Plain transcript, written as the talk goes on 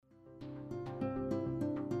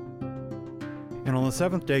And on the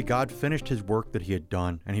seventh day, God finished his work that he had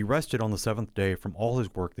done, and he rested on the seventh day from all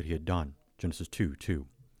his work that he had done. Genesis 2:2.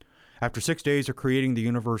 After 6 days of creating the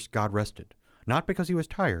universe, God rested, not because he was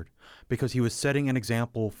tired, because he was setting an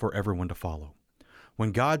example for everyone to follow.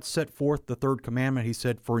 When God set forth the third commandment, he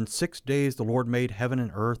said, "For in 6 days the Lord made heaven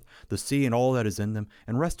and earth, the sea and all that is in them,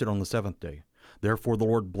 and rested on the seventh day. Therefore the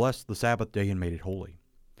Lord blessed the Sabbath day and made it holy."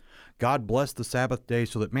 God blessed the Sabbath day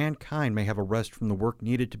so that mankind may have a rest from the work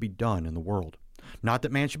needed to be done in the world. Not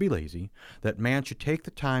that man should be lazy, that man should take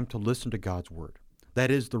the time to listen to God's word. That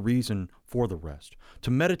is the reason for the rest, to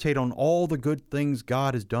meditate on all the good things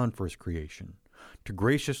God has done for his creation, to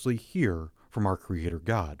graciously hear from our Creator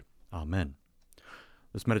God. Amen.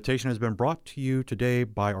 This meditation has been brought to you today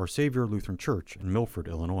by Our Savior Lutheran Church in Milford,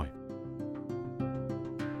 Illinois.